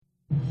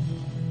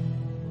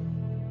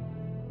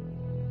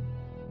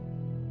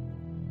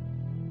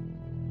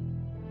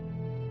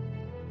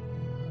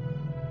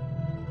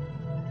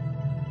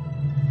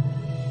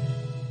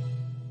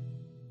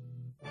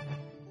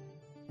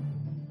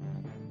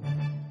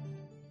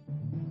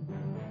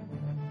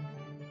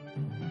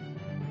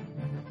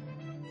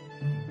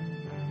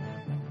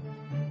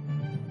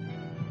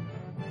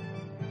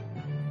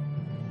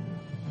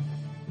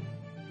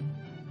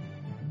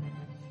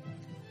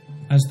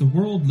As the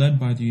world led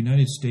by the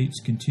United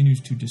States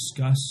continues to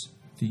discuss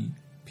the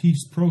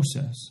peace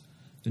process,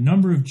 the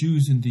number of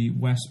Jews in the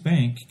West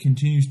Bank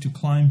continues to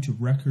climb to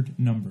record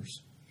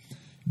numbers.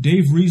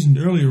 Dave reasoned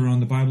earlier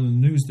on the Bible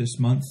in the News this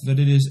month that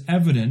it is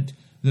evident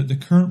that the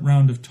current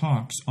round of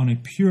talks on a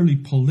purely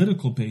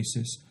political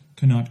basis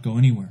cannot go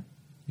anywhere.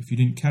 If you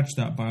didn't catch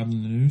that Bible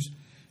in the News,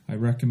 I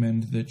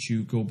recommend that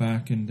you go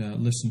back and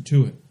listen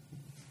to it.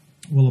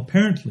 Well,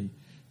 apparently,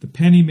 the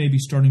penny may be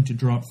starting to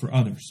drop for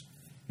others.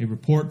 A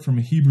report from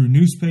a Hebrew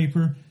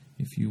newspaper,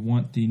 if you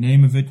want the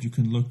name of it, you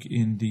can look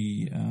in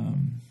the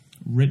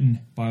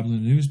written Bible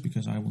in the News,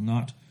 because I will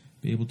not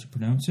be able to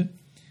pronounce it.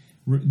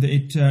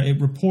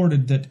 It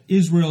reported that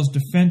Israel's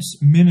defense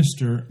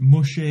minister,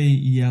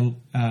 Moshe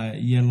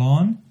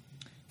Yaalon,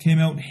 came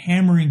out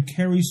hammering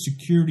Kerry's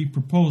security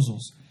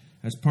proposals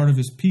as part of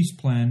his peace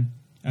plan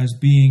as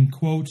being,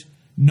 quote,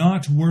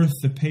 not worth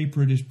the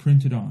paper it is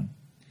printed on,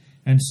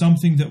 and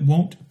something that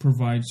won't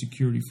provide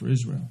security for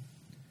Israel.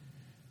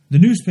 The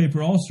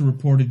newspaper also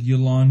reported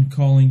Yaalon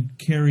calling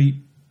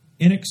Kerry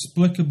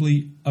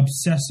inexplicably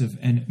obsessive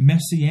and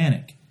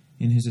messianic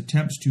in his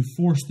attempts to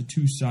force the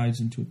two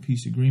sides into a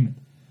peace agreement.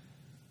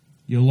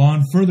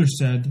 Yaalon further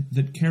said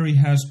that Kerry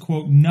has,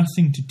 quote,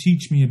 nothing to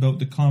teach me about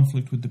the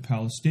conflict with the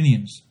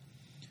Palestinians.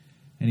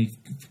 And he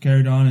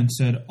carried on and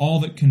said, all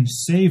that can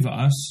save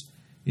us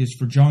is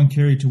for John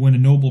Kerry to win a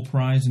Nobel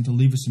Prize and to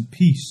leave us in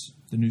peace,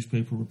 the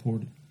newspaper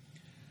reported.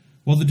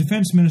 Well, the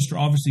defense minister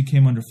obviously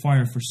came under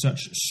fire for such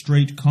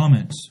straight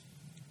comments,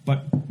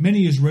 but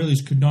many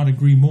Israelis could not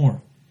agree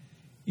more.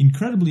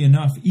 Incredibly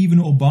enough, even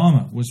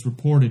Obama was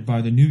reported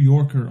by the New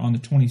Yorker on the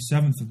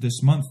 27th of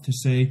this month to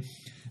say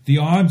the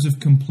odds of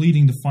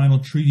completing the final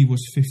treaty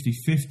was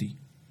 50-50.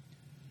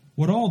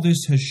 What all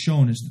this has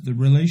shown is that the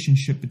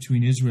relationship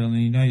between Israel and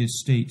the United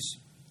States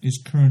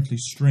is currently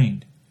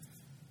strained,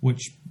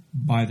 which,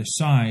 by the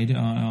side,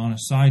 on a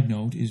side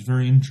note, is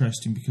very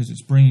interesting because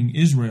it's bringing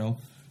Israel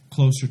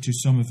closer to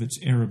some of its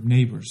Arab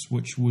neighbors,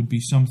 which would be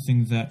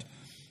something that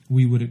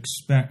we would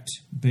expect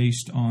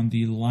based on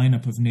the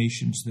lineup of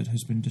nations that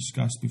has been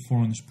discussed before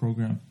on this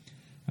program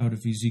out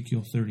of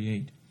Ezekiel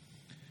 38.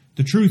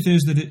 The truth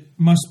is that it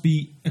must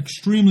be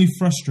extremely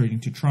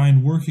frustrating to try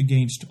and work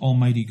against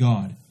Almighty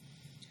God.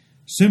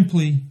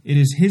 Simply, it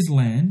is His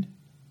land,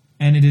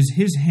 and it is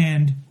His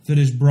hand that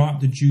has brought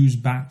the Jews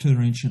back to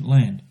their ancient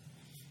land.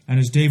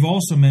 And as Dave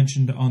also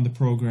mentioned on the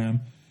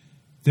program,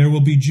 there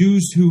will be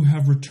Jews who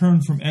have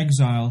returned from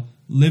exile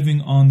living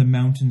on the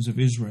mountains of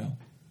Israel.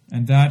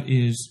 And that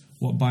is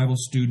what Bible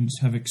students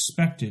have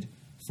expected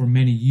for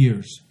many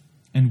years,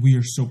 and we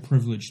are so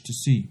privileged to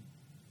see.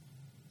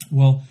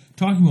 Well,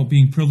 talking about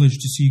being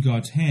privileged to see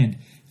God's hand,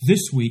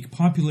 this week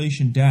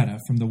population data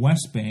from the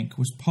West Bank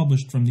was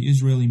published from the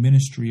Israeli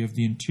Ministry of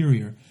the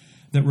Interior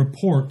that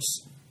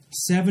reports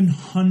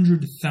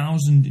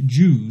 700,000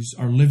 Jews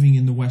are living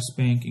in the West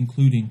Bank,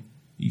 including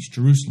East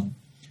Jerusalem.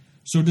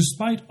 So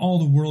despite all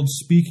the world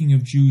speaking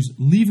of Jews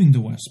leaving the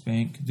West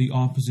Bank, the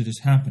opposite is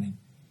happening.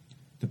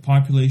 The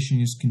population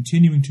is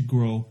continuing to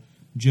grow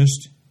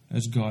just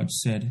as God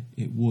said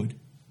it would.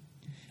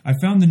 I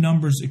found the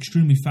numbers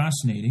extremely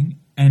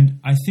fascinating, and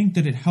I think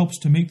that it helps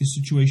to make the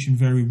situation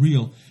very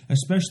real,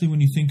 especially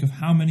when you think of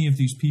how many of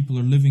these people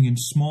are living in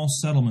small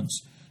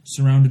settlements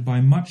surrounded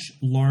by much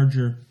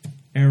larger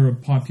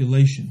Arab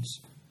populations.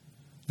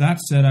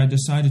 That said, I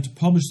decided to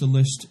publish the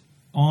list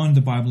on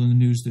the Bible in the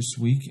News this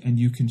week, and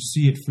you can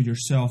see it for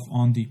yourself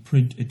on the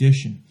print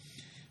edition.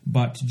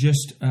 But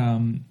just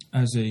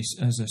as a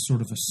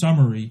sort of a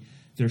summary,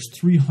 there's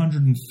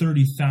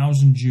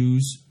 330,000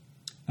 Jews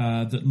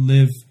that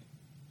live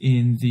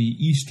in the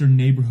eastern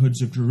neighborhoods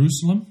of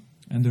Jerusalem,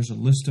 and there's a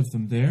list of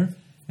them there.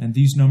 And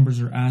these numbers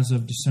are as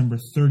of December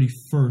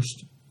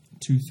 31st,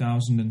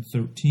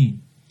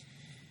 2013.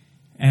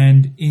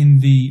 And in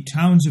the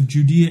towns of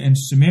Judea and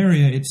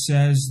Samaria, it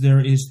says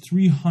there is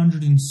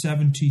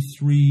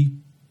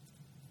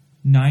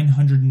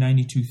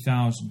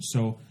 373,992,000.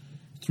 So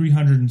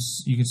 300,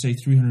 you can say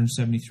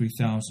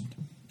 373,000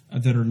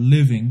 that are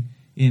living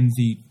in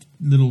the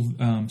little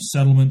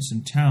settlements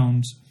and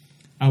towns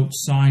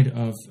outside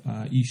of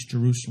East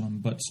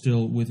Jerusalem, but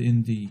still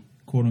within the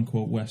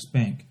quote-unquote West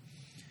Bank.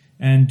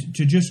 And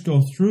to just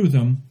go through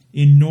them,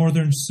 in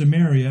northern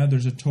Samaria,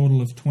 there's a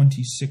total of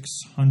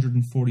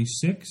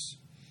 2,646.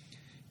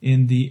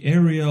 In the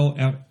Ariel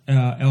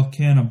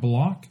Elkanah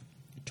block,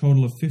 a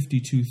total of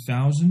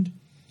 52,000.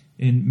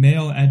 In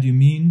Mael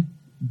Adumim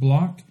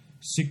block,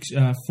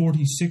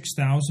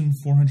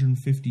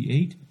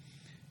 46,458.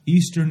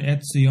 Eastern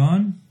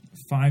Etzion,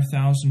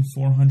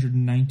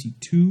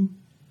 5,492.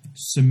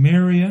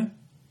 Samaria,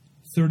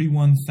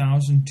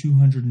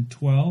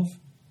 31,212.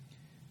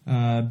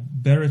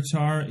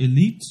 Beretar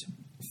Elite,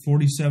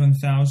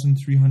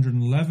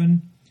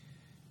 47,311.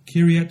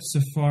 Kiryat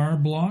Sephar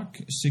block,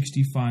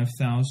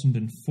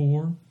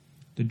 65,004.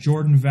 The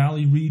Jordan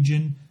Valley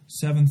region,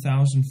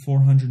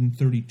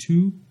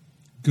 7,432.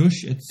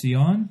 Gush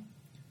Etzion,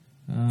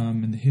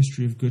 and the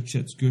history of Gush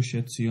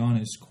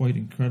Etzion is quite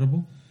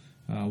incredible,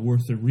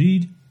 worth a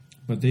read.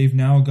 but they've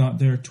now got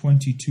their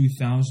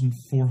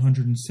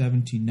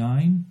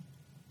 22,479.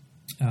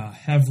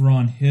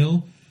 Hebron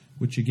Hill,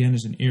 which again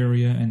is an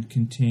area and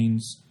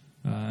contains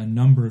a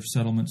number of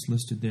settlements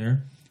listed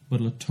there,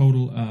 but a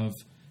total of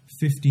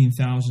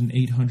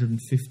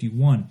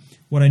 15,851.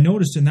 What I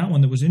noticed in that one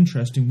that was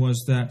interesting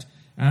was that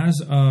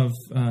as of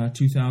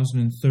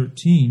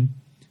 2013,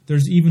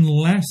 there's even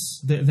less.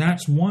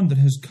 That's one that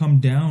has come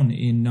down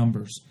in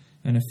numbers,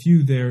 and a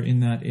few there in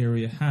that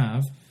area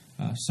have.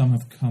 Some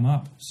have come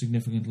up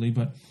significantly,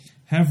 but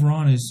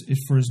Hebron is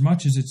for as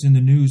much as it's in the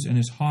news and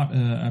as hot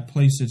a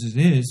place as it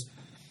is,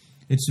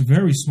 it's a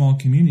very small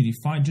community.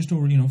 Just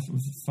over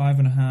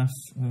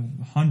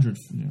 5,500,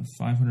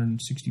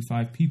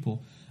 565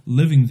 people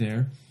living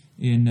there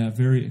in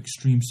very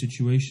extreme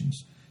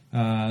situations.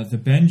 The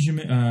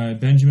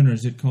Benjamin, or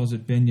as it calls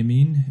it,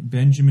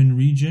 Benjamin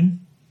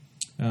region,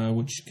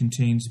 which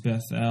contains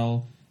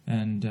Bethel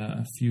and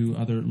a few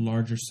other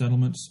larger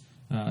settlements,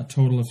 a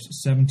total of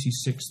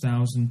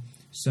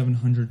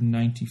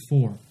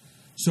 76,794.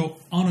 So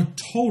on a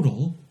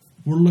total,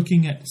 we're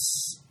looking at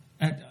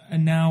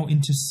now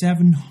into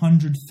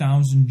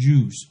 700,000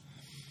 Jews.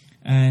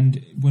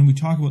 And when we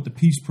talk about the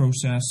peace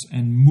process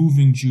and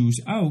moving Jews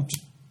out,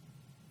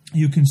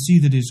 you can see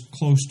that it is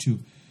close to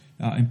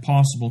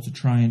impossible to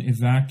try and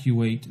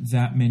evacuate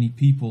that many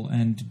people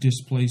and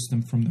displace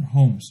them from their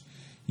homes.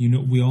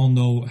 We all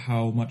know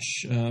how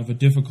much of a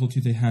difficulty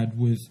they had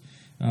with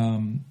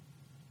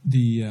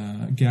the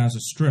Gaza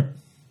Strip.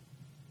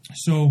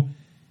 So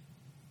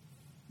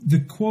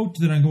the quote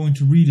that I'm going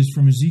to read is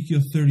from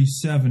Ezekiel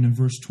 37 and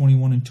verse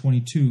 21 and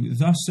 22.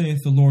 Thus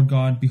saith the Lord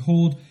God,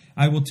 Behold,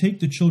 I will take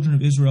the children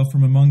of Israel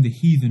from among the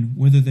heathen,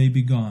 whither they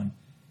be gone,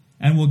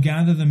 and will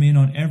gather them in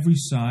on every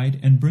side,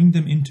 and bring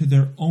them into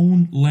their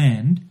own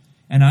land,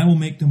 and I will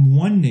make them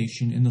one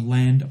nation in the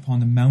land upon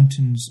the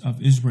mountains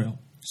of Israel.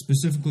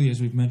 Specifically,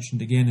 as we've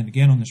mentioned again and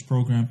again on this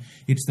program,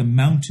 it's the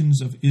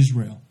mountains of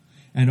Israel.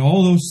 And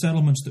all those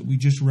settlements that we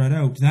just read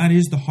out, that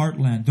is the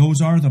heartland. Those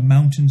are the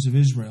mountains of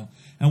Israel.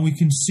 And we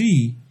can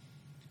see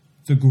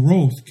the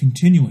growth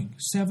continuing.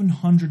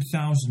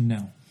 700,000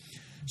 now.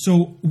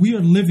 So we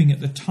are living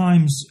at the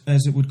times,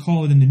 as it would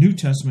call it in the New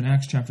Testament,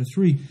 Acts chapter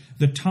 3,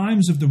 the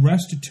times of the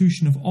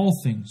restitution of all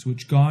things,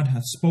 which God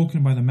hath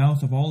spoken by the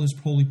mouth of all his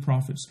holy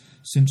prophets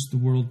since the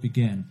world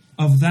began.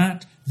 Of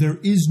that there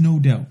is no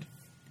doubt.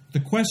 The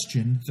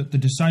question that the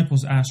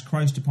disciples asked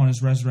Christ upon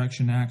his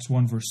resurrection in Acts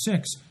 1 verse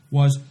 6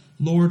 was,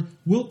 Lord,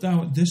 wilt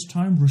thou at this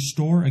time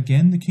restore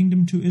again the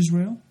kingdom to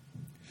Israel?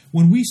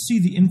 When we see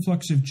the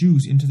influx of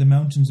Jews into the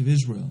mountains of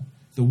Israel,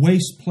 the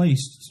waste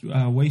places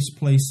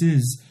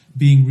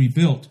being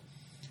rebuilt,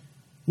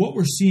 what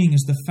we're seeing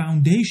is the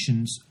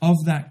foundations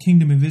of that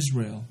kingdom of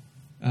Israel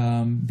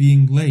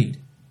being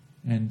laid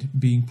and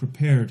being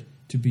prepared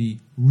to be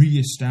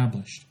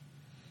reestablished.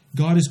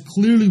 God is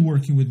clearly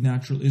working with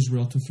natural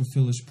Israel to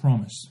fulfill his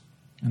promise.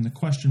 And the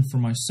question for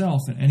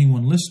myself and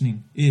anyone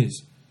listening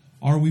is,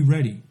 are we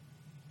ready?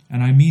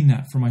 And I mean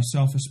that for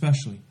myself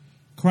especially.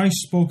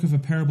 Christ spoke of a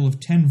parable of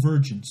 10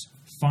 virgins.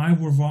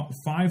 5 were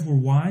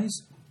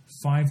wise,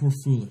 5 were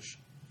foolish.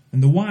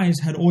 And the wise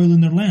had oil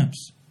in their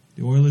lamps.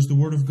 The oil is the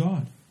word of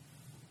God.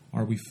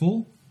 Are we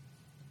full?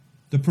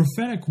 The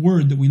prophetic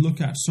word that we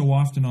look at so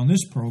often on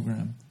this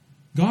program,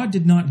 God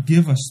did not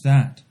give us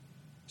that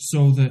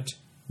so that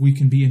we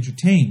can be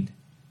entertained.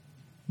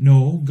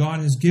 No, God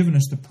has given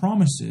us the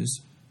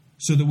promises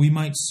so that we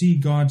might see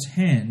God's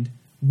hand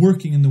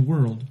working in the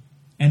world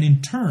and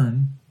in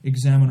turn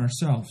examine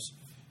ourselves.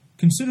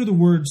 Consider the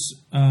words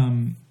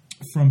from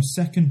 2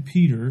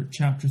 Peter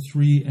chapter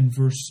 3 and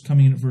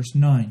coming in at verse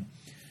 9.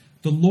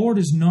 The Lord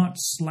is not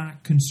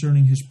slack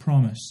concerning his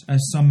promise,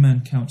 as some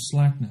men count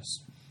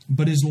slackness,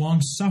 but is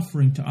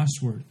long-suffering to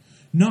usward,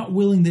 not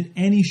willing that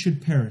any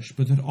should perish,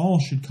 but that all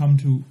should come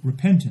to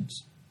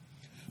repentance.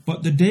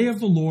 But the day of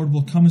the Lord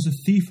will come as a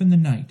thief in the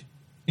night,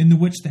 in the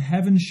which the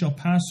heavens shall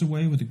pass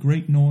away with a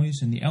great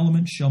noise, and the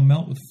elements shall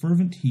melt with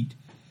fervent heat.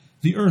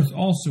 The earth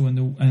also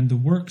and the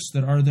works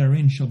that are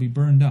therein shall be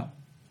burned up.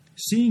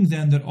 Seeing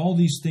then that all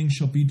these things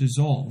shall be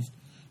dissolved,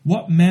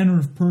 what manner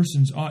of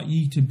persons ought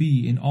ye to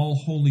be in all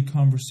holy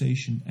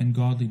conversation and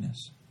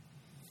godliness?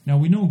 Now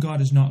we know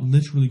God is not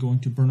literally going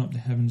to burn up the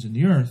heavens and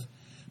the earth,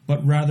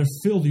 but rather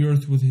fill the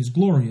earth with his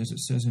glory, as it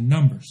says in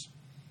Numbers.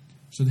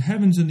 So the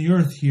heavens and the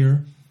earth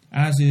here,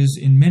 as is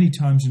in many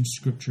times in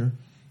Scripture,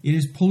 it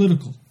is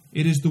political.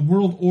 It is the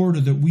world order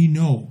that we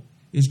know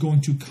is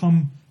going to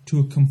come to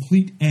a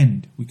complete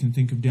end. We can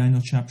think of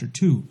Daniel chapter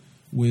 2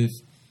 with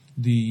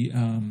the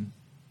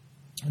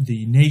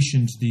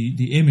nations,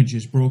 the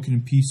images broken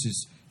in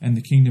pieces, and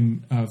the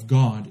kingdom of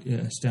God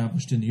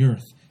established in the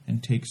earth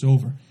and takes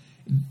over.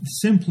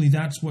 Simply,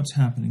 that's what's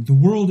happening. The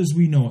world as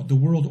we know it, the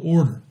world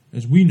order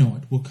as we know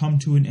it, will come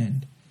to an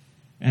end.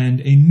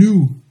 And a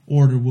new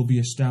order will be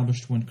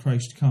established when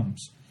Christ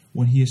comes,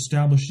 when he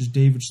establishes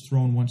David's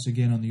throne once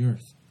again on the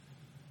earth.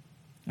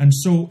 And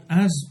so,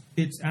 as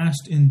it's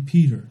asked in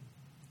Peter,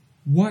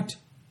 what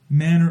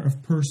manner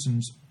of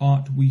persons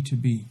ought we to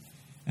be?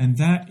 And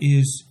that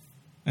is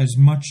as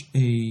much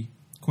a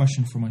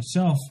question for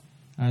myself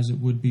as it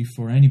would be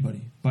for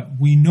anybody. But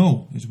we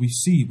know, as we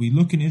see, we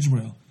look in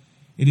Israel,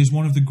 it is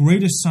one of the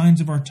greatest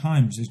signs of our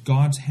times, is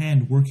God's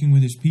hand working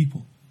with his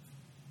people.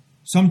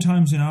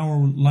 Sometimes in our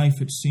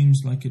life it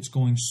seems like it's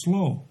going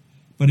slow,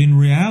 but in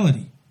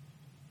reality,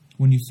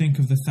 when you think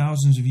of the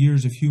thousands of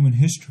years of human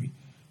history,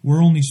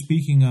 we're only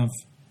speaking of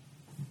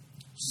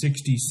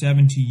 60,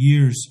 70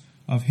 years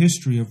of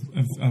history of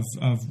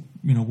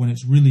when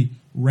it's really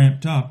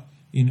ramped up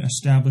in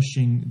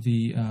establishing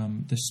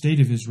the state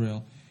of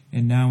Israel,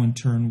 and now in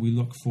turn we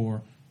look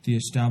for the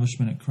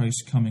establishment at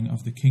Christ's coming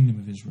of the kingdom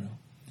of Israel.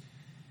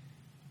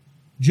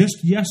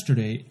 Just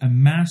yesterday, a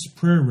mass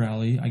prayer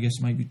rally, I guess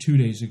it might be 2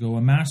 days ago,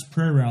 a mass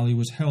prayer rally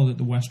was held at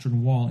the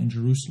Western Wall in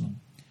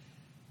Jerusalem,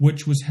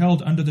 which was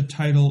held under the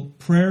title,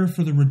 Prayer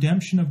for the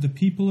Redemption of the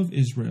People of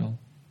Israel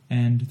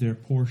and Their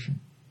Portion.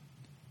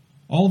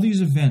 All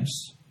these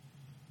events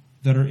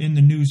that are in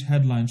the news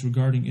headlines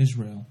regarding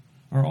Israel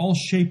are all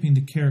shaping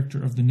the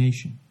character of the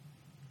nation.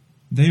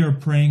 They are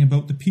praying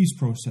about the peace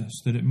process,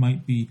 that it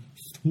might be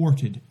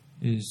thwarted,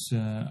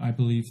 I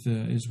believe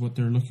is what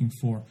they're looking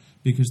for,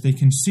 because they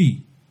can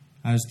see,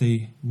 as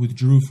they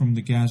withdrew from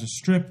the Gaza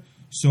Strip,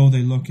 so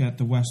they look at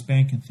the West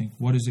Bank and think,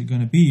 what is it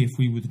going to be if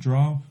we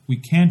withdraw? We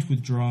can't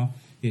withdraw.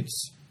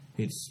 It's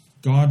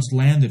God's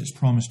land that is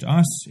promised to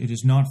us. It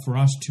is not for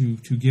us to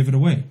give it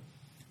away.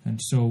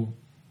 And so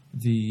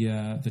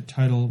the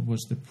title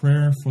was The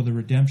Prayer for the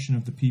Redemption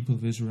of the People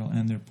of Israel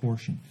and Their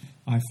Portion.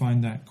 I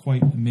find that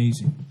quite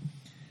amazing.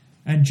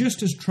 And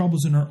just as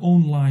troubles in our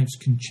own lives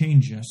can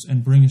change us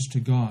and bring us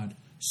to God,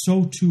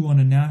 so too on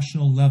a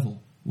national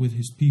level with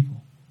his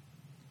people.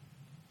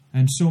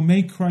 And so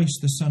may Christ,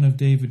 the Son of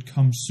David,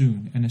 come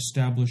soon and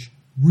establish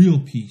real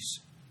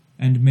peace,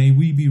 and may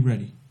we be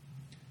ready.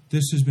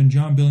 This has been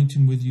John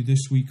Billington with you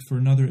this week for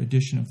another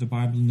edition of the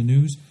Bible in the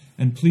News,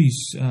 and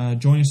please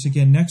join us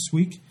again next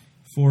week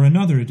for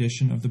another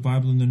edition of the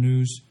Bible in the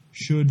News,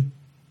 should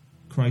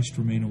Christ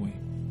remain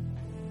away.